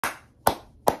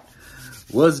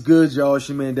What's good, y'all? It's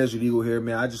your man, Desert Eagle here,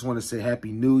 man. I just want to say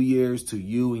Happy New Year's to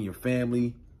you and your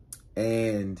family.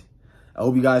 And I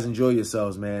hope you guys enjoy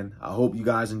yourselves, man. I hope you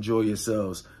guys enjoy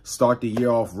yourselves. Start the year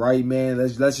off right, man.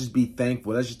 Let's just be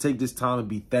thankful. Let's just take this time and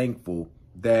be thankful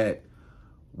that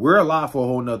we're alive for a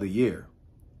whole nother year.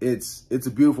 It's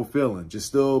a beautiful feeling, just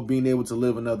still being able to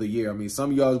live another year. I mean,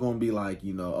 some of y'all is going to be like,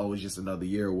 you know, oh, it's just another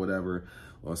year or whatever.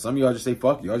 Or some of y'all just say,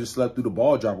 fuck you. I just slept through the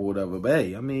ball drop or whatever. But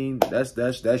hey, I mean, that's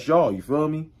y'all. You feel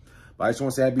me? But I just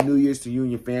want to say Happy New Year's to you and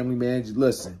your family, man. Just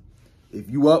listen, if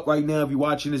you up right now, if you're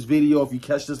watching this video, if you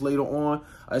catch this later on,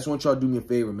 I just want y'all to do me a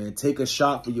favor, man. Take a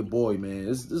shot for your boy, man.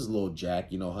 This is a little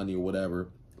Jack, you know, honey or whatever.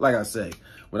 Like I say,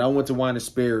 when I went to Wine and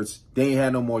Spirits, they ain't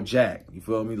had no more Jack. You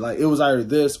feel me? Like, it was either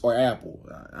this or Apple.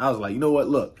 I was like, you know what?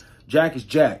 Look, Jack is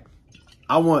Jack.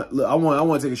 I want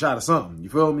to take a shot of something. You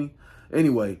feel me?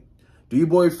 Anyway, do your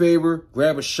boy a favor,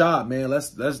 grab a shot, man.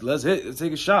 Let's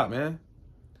take a shot, man.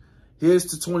 Here's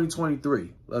to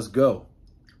 2023. Let's go.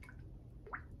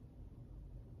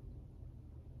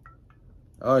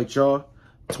 All right, y'all.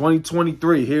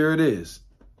 2023, here it is.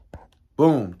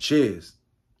 Boom. Cheers.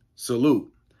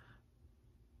 Salute.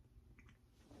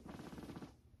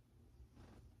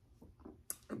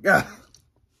 Yeah.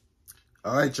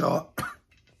 All right, y'all.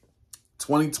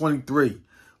 2023.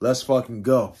 Let's fucking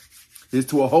go. Here's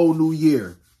to a whole new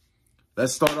year.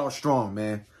 Let's start off strong,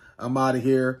 man. I'm out of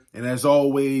here. And as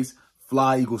always,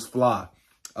 fly equals fly.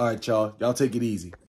 All right, y'all. Y'all take it easy.